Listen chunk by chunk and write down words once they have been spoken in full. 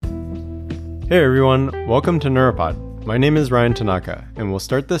Hey everyone, welcome to Neuropod. My name is Ryan Tanaka, and we'll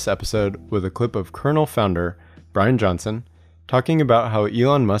start this episode with a clip of Kernel founder Brian Johnson talking about how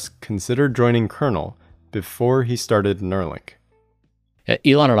Elon Musk considered joining Kernel before he started Neuralink.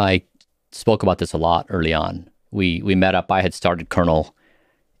 Elon and I spoke about this a lot early on. We met up, I had started Kernel,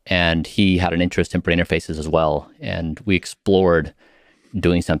 and he had an interest in brain interfaces as well, and we explored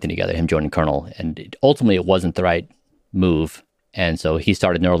doing something together, him joining Kernel, and ultimately it wasn't the right move. And so he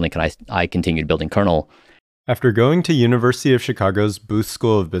started Neuralink and I continued building Kernel. After going to University of Chicago's Booth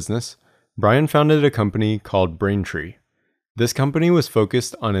School of Business, Brian founded a company called Braintree. This company was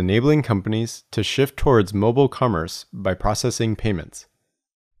focused on enabling companies to shift towards mobile commerce by processing payments.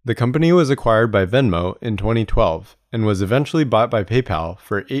 The company was acquired by Venmo in 2012 and was eventually bought by PayPal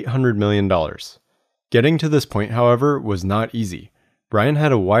for $800 million. Getting to this point, however, was not easy. Brian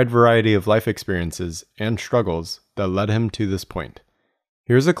had a wide variety of life experiences and struggles that led him to this point.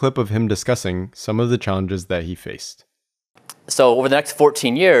 Here's a clip of him discussing some of the challenges that he faced. So over the next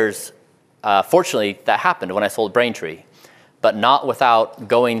 14 years, fortunately, that happened when I sold Braintree, but not without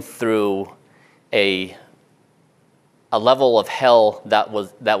going through a level of hell that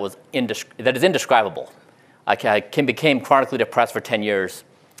is indescribable. I became chronically depressed for 10 years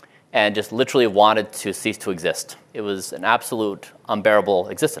and just literally wanted to cease to exist. It was an absolute unbearable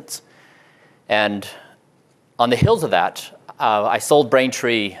existence. And on the heels of that, I sold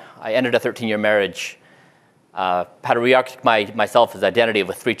Braintree. I ended a 13-year marriage, had to re-architect myself as identity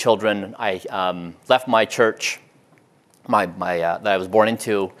with 3 children. I left my church that I was born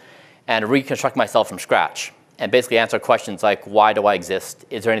into and reconstruct myself from scratch and basically answer questions like, why do I exist?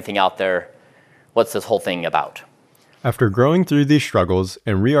 Is there anything out there? What's this whole thing about? After growing through these struggles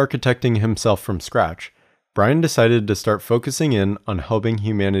and re-architecting himself from scratch, Brian decided to start focusing in on helping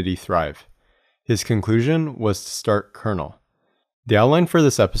humanity thrive. His conclusion was to start Kernel. The outline for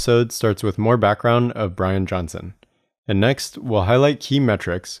this episode starts with more background of Brian Johnson, and next we'll highlight key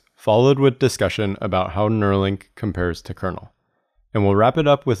metrics, followed with discussion about how Neuralink compares to Kernel. And we'll wrap it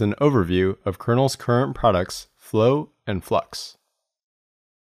up with an overview of Kernel's current products, Flow and Flux.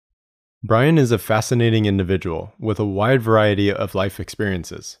 Brian is a fascinating individual with a wide variety of life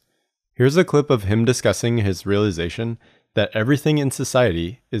experiences. Here's a clip of him discussing his realization that everything in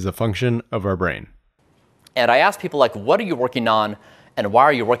society is a function of our brain. And I asked people, like, what are you working on and why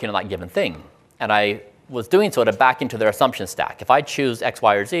are you working on that given thing? And I was doing so to back into their assumption stack. If I choose X,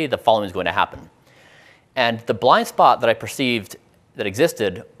 Y, or Z, the following is going to happen. And the blind spot that I perceived that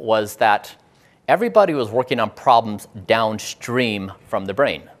existed was that everybody was working on problems downstream from the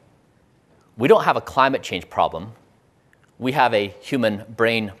brain. We don't have a climate change problem. We have a human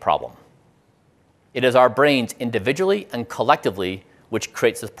brain problem. It is our brains individually and collectively which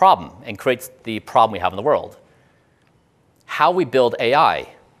creates this problem and creates the problem we have in the world. How we build AI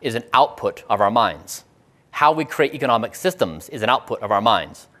is an output of our minds. How we create economic systems is an output of our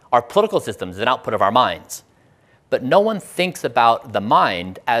minds. Our political systems is an output of our minds. But no one thinks about the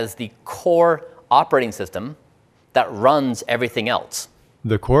mind as the core operating system that runs everything else.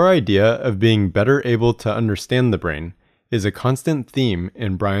 The core idea of being better able to understand the brain is a constant theme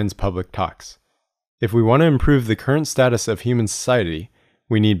in Brian's public talks. If we want to improve the current status of human society,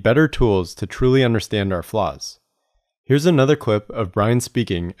 we need better tools to truly understand our flaws. Here's another clip of Brian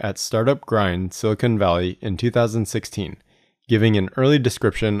speaking at Startup Grind, Silicon Valley in 2016, giving an early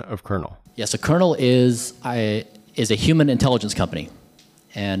description of Kernel. Yeah, so Kernel is a human intelligence company,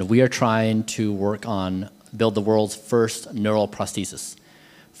 and we are trying to build the world's first neural prosthesis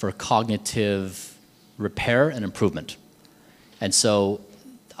for cognitive repair and improvement. And so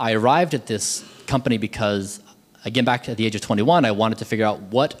I arrived at this company because, again, back at the age of 21, I wanted to figure out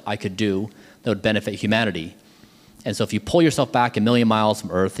what I could do that would benefit humanity. And so if you pull yourself back 1 million miles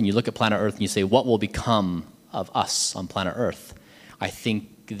from Earth and you look at planet Earth and you say, what will become of us on planet Earth? I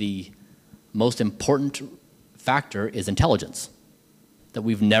think the most important factor is intelligence, that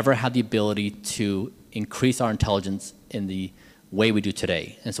we've never had the ability to increase our intelligence in the way we do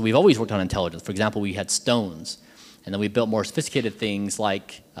today. And so we've always worked on intelligence. For example, we had stones, and then we built more sophisticated things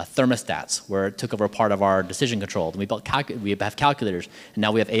like thermostats, where it took over part of our decision control. And we have calculators, and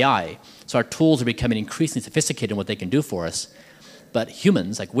now we have AI. So our tools are becoming increasingly sophisticated in what they can do for us. But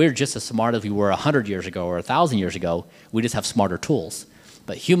humans, like, we're just as smart as we were 100 years ago or 1,000 years ago. We just have smarter tools.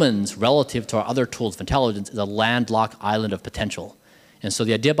 But humans, relative to our other tools of intelligence, is a landlocked island of potential. And so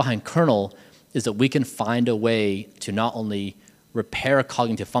the idea behind Kernel is that we can find a way to not only repair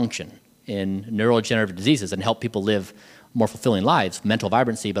cognitive function in neurodegenerative diseases and help people live more fulfilling lives, mental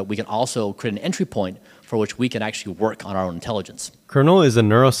vibrancy, but we can also create an entry point for which we can actually work on our own intelligence. Kernel is a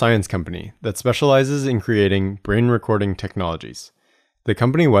neuroscience company that specializes in creating brain recording technologies. The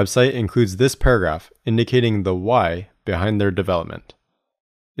company website includes this paragraph indicating the why behind their development.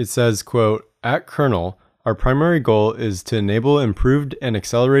 It says, quote, "At Kernel, our primary goal is to enable improved and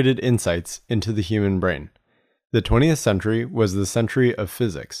accelerated insights into the human brain. The 20th century was the century of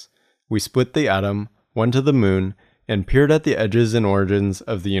physics. We split the atom, went to the moon, and peered at the edges and origins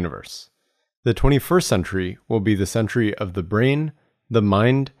of the universe. The 21st century will be the century of the brain, the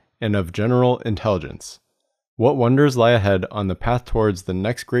mind, and of general intelligence. What wonders lie ahead on the path towards the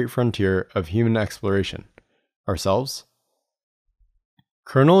next great frontier of human exploration? Ourselves?"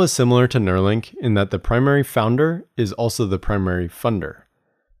 Kernel is similar to Neuralink in that the primary founder is also the primary funder.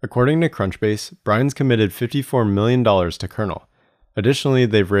 According to Crunchbase, Brian's committed $54 million to Kernel. Additionally,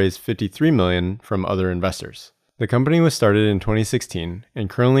 they've raised $53 million from other investors. The company was started in 2016 and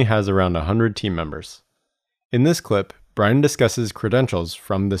currently has around 100 team members. In this clip, Brian discusses credentials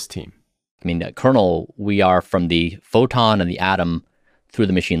from this team. I mean, at Kernel, we are from the photon and the atom through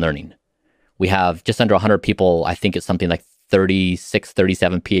the machine learning. We have just under 100 people. I think it's something like 36,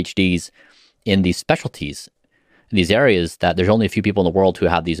 37 PhDs in these specialties, in these areas that there's only a few people in the world who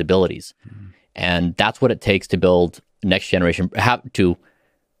have these abilities. And that's what it takes to build next generation, to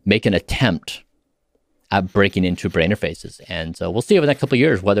make an attempt at breaking into brain interfaces. And so we'll see over the next couple of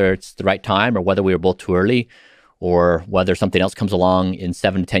years whether it's the right time or whether we were both too early, or whether something else comes along in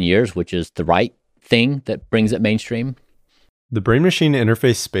 7 to 10 years, which is the right thing that brings it mainstream. The brain-machine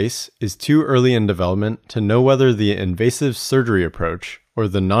interface space is too early in development to know whether the invasive surgery approach or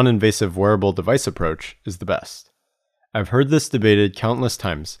the non-invasive wearable device approach is the best. I've heard this debated countless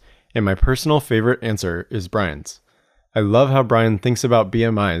times, and my personal favorite answer is Brian's. I love how Brian thinks about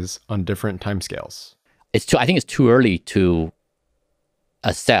BMIs on different timescales. I think it's too early to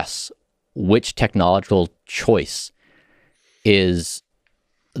assess which technological choice is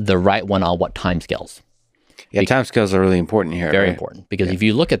the right one on what timescales. Yeah, timescales are really important here. Very right? important, because if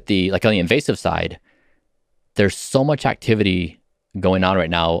you look at on the invasive side, there's so much activity going on right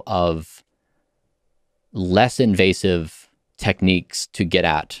now of less invasive techniques to get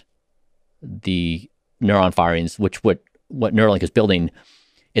at the neuron firings, which what Neuralink is building.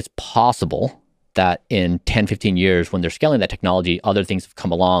 It's possible that in 10, 15 years, when they're scaling that technology, other things have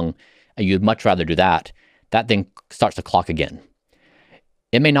come along, and you'd much rather do that. That thing starts the clock again.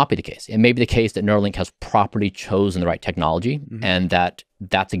 It may not be the case. It may be the case that Neuralink has properly chosen the right technology, and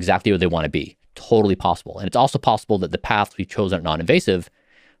that's exactly where they want to be. Totally possible. And it's also possible that the paths we've chosen are non-invasive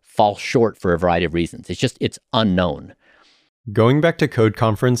fall short for a variety of reasons. It's unknown. Going back to Code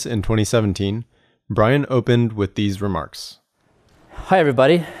Conference in 2017, Brian opened with these remarks. Hi,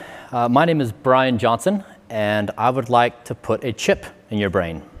 everybody. My name is Brian Johnson, and I would like to put a chip in your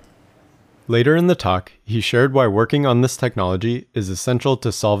brain. Later in the talk, he shared why working on this technology is essential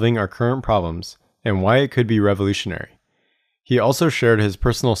to solving our current problems and why it could be revolutionary. He also shared his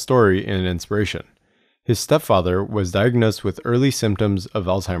personal story and inspiration. His stepfather was diagnosed with early symptoms of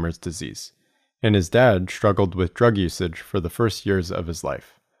Alzheimer's disease, and his dad struggled with drug usage for the first years of his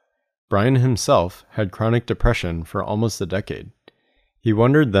life. Brian himself had chronic depression for almost a decade. He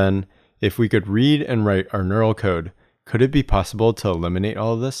wondered then, if we could read and write our neural code, could it be possible to eliminate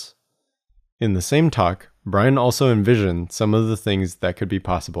all of this? In the same talk, Brian also envisioned some of the things that could be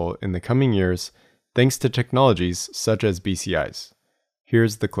possible in the coming years thanks to technologies such as BCIs.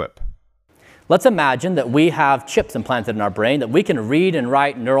 Here's the clip. Let's imagine that we have chips implanted in our brain that we can read and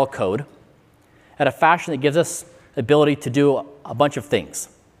write neural code at a fashion that gives us the ability to do a bunch of things.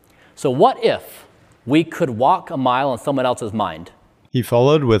 So what if we could walk a mile in someone else's mind? He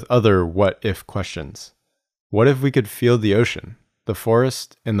followed with other what-if questions. What if we could feel the ocean, the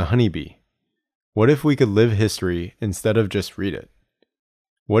forest, and the honeybee? What if we could live history instead of just read it?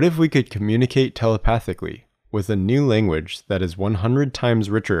 What if we could communicate telepathically with a new language that is 100 times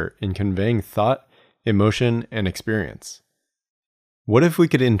richer in conveying thought, emotion, and experience? What if we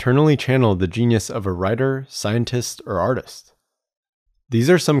could internally channel the genius of a writer, scientist, or artist? These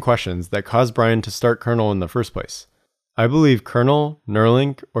are some questions that caused Brian to start Kernel in the first place. I believe Kernel,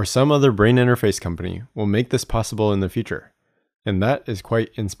 Neuralink, or some other brain interface company will make this possible in the future, and that is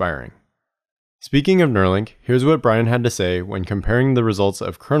quite inspiring. Speaking of Neuralink, here's what Brian had to say when comparing the results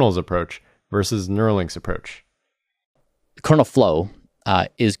of Kernel's approach versus Neuralink's approach. Kernel Flow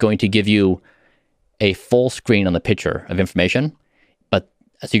is going to give you a full screen on the picture of information,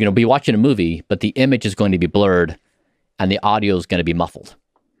 so you're going to be watching a movie, but the image is going to be blurred and the audio is going to be muffled.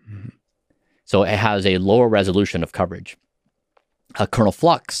 So it has a lower resolution of coverage. Kernel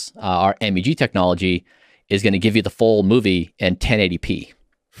Flux, our MEG technology, is going to give you the full movie in 1080p.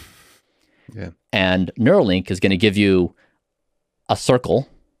 Yeah. And Neuralink is going to give you a circle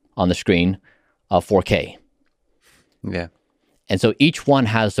on the screen of 4K. Yeah. And so each one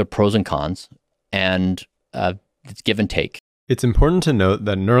has their pros and cons, and it's give and take. It's important to note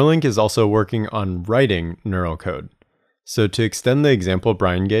that Neuralink is also working on writing neural code. So to extend the example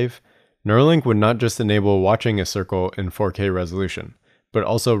Brian gave, Neuralink would not just enable watching a circle in 4K resolution, but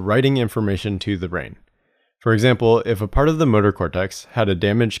also writing information to the brain. For example, if a part of the motor cortex had a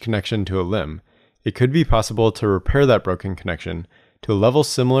damaged connection to a limb, it could be possible to repair that broken connection to a level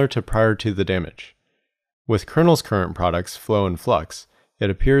similar to prior to the damage. With Kernel's current products, Flow and Flux, it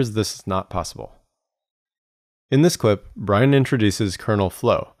appears this is not possible. In this clip, Brian introduces Kernel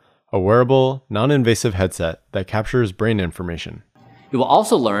Flow, a wearable, non-invasive headset that captures brain information. You will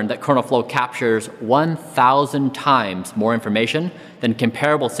also learn that Kernel Flow captures 1,000 times more information than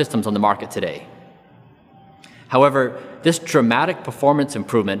comparable systems on the market today. However, this dramatic performance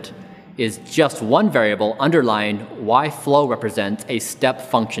improvement is just one variable underlying why Flow represents a step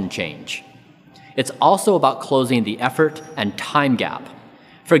function change. It's also about closing the effort and time gap.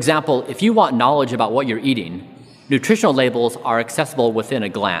 For example, if you want knowledge about what you're eating, nutritional labels are accessible within a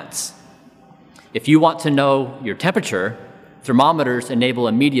glance. If you want to know your temperature, thermometers enable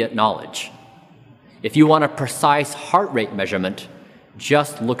immediate knowledge. If you want a precise heart rate measurement,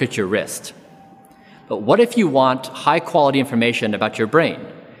 just look at your wrist. But what if you want high-quality information about your brain?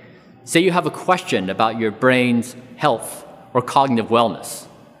 Say you have a question about your brain's health or cognitive wellness.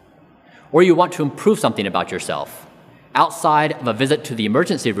 Or you want to improve something about yourself. Outside of a visit to the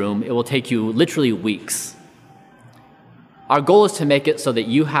emergency room, it will take you literally weeks. Our goal is to make it so that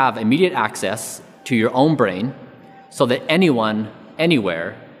you have immediate access to your own brain, so that anyone,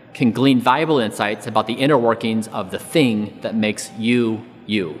 anywhere, can glean valuable insights about the inner workings of the thing that makes you,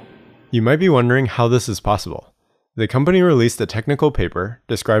 you. You might be wondering how this is possible. The company released a technical paper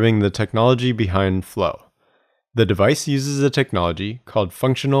describing the technology behind Flow. The device uses a technology called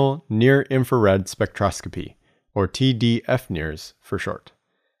Functional Near-Infrared Spectroscopy, or TD-FNIRS for short.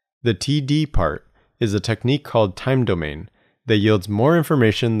 The TD part is a technique called time domain that yields more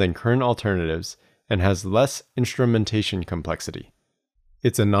information than current alternatives and has less instrumentation complexity.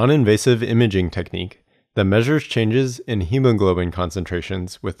 It's a non-invasive imaging technique that measures changes in hemoglobin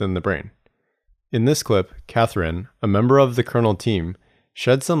concentrations within the brain. In this clip, Catherine, a member of the Kernel team,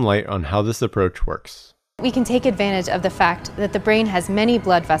 sheds some light on how this approach works. We can take advantage of the fact that the brain has many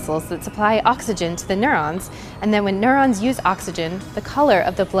blood vessels that supply oxygen to the neurons, and then when neurons use oxygen, the color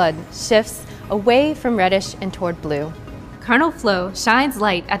of the blood shifts away from reddish and toward blue. Kernel Flow shines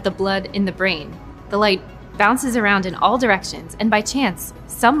light at the blood in the brain. The light bounces around in all directions, and by chance,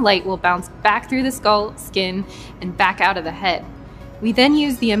 some light will bounce back through the skull, skin, and back out of the head. We then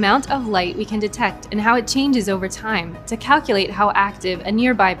use the amount of light we can detect and how it changes over time to calculate how active a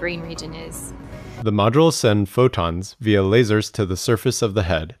nearby brain region is. The modules send photons via lasers to the surface of the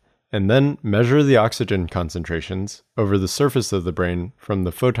head, and then measure the oxygen concentrations over the surface of the brain from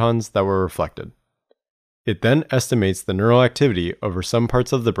the photons that were reflected. It then estimates the neural activity over some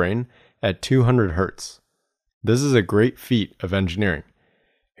parts of the brain at 200 Hz. This is a great feat of engineering.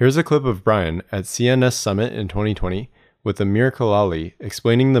 Here's a clip of Brian at CNS Summit in 2020 with Amir Kalali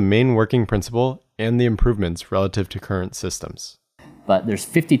explaining the main working principle and the improvements relative to current systems. But there's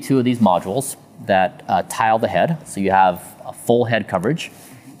 52 of these modules that tile the head, so you have a full head coverage.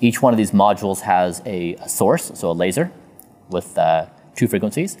 Each one of these modules has a source, so a laser with 2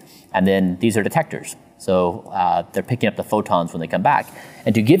 frequencies, and then these are detectors. So they're picking up the photons when they come back.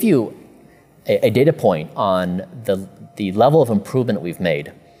 And to give you a data point on the level of improvement we've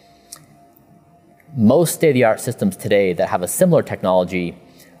made, most state-of-the-art systems today that have a similar technology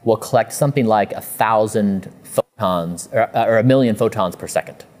will collect something like 1,000 photons, or 1 million photons per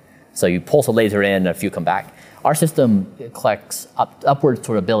second. So you pulse a laser in and a few come back. Our system collects upwards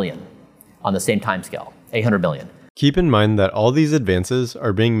to 1 billion on the same time scale, 800 million. Keep in mind that all these advances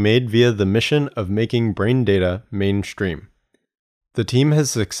are being made via the mission of making brain data mainstream. The team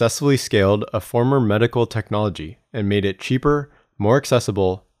has successfully scaled a former medical technology and made it cheaper, more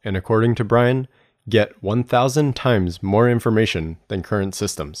accessible, and according to Brian, get 1,000 times more information than current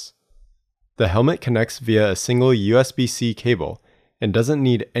systems. The helmet connects via a single USB-C cable and doesn't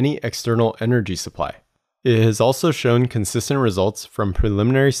need any external energy supply. It has also shown consistent results from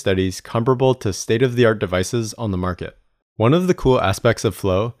preliminary studies comparable to state-of-the-art devices on the market. One of the cool aspects of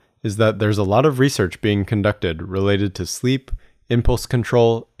Flow is that there's a lot of research being conducted related to sleep, impulse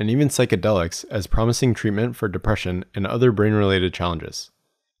control, and even psychedelics as promising treatment for depression and other brain-related challenges.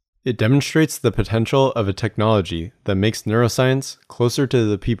 It demonstrates the potential of a technology that makes neuroscience closer to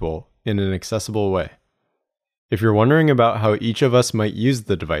the people in an accessible way. If you're wondering about how each of us might use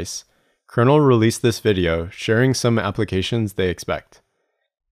the device, Kernel released this video sharing some applications they expect.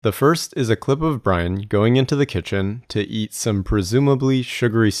 The first is a clip of Brian going into the kitchen to eat some presumably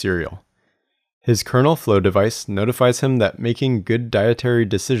sugary cereal. His kernel flow device notifies him that making good dietary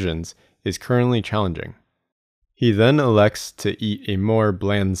decisions is currently challenging. He then elects to eat a more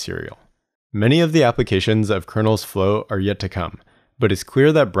bland cereal. Many of the applications of kernel's flow are yet to come, but it's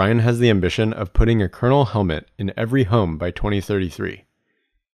clear that Brian has the ambition of putting a kernel helmet in every home by 2033.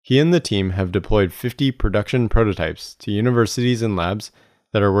 He and the team have deployed 50 production prototypes to universities and labs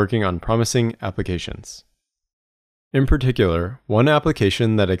that are working on promising applications. In particular, one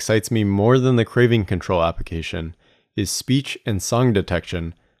application that excites me more than the craving control application is speech and song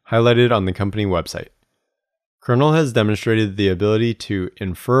detection, highlighted on the company website. Kernel has demonstrated the ability to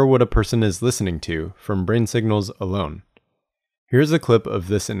infer what a person is listening to from brain signals alone. Here's a clip of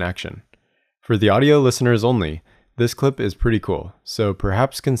this in action. For the audio listeners only, this clip is pretty cool, so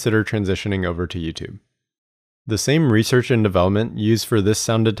perhaps consider transitioning over to YouTube. The same research and development used for this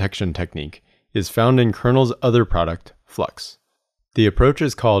sound detection technique is found in Kernel's other product, Flux. The approach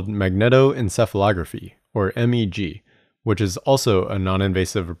is called magnetoencephalography, or MEG, which is also a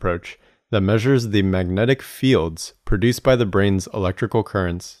non-invasive approach that measures the magnetic fields produced by the brain's electrical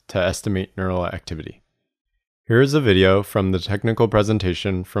currents to estimate neural activity. Here is a video from the technical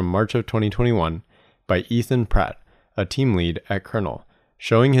presentation from March of 2021 by Ethan Pratt, a team lead at Kernel,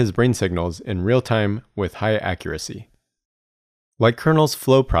 showing his brain signals in real time with high accuracy. Like Kernel's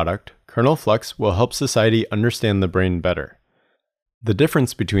Flow product, Kernel Flux will help society understand the brain better. The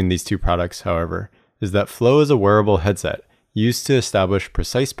difference between these two products, however, is that Flow is a wearable headset used to establish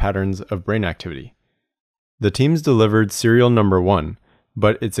precise patterns of brain activity. The teams delivered serial number 1,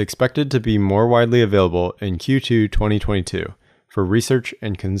 but it's expected to be more widely available in Q2 2022 for research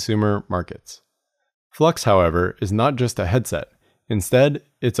and consumer markets. Flux, however, is not just a headset. Instead,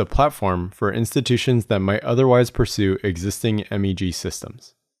 it's a platform for institutions that might otherwise pursue existing MEG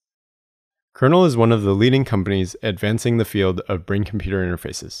systems. Kernel is one of the leading companies advancing the field of brain-computer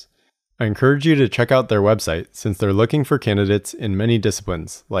interfaces. I encourage you to check out their website since they're looking for candidates in many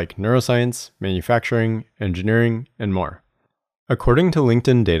disciplines like neuroscience, manufacturing, engineering, and more. According to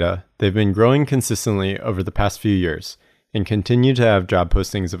LinkedIn data, they've been growing consistently over the past few years and continue to have job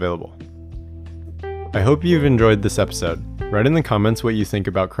postings available. I hope you've enjoyed this episode. Write in the comments what you think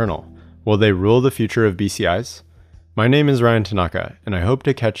about Kernel. Will they rule the future of BCIs? My name is Ryan Tanaka, and I hope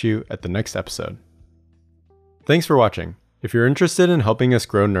to catch you at the next episode. Thanks for watching. If you're interested in helping us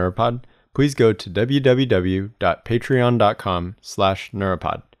grow Neuropod, please go to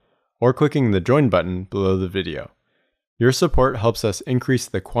www.patreon.com/neuropod or clicking the join button below the video. Your support helps us increase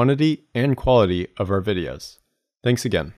the quantity and quality of our videos. Thanks again.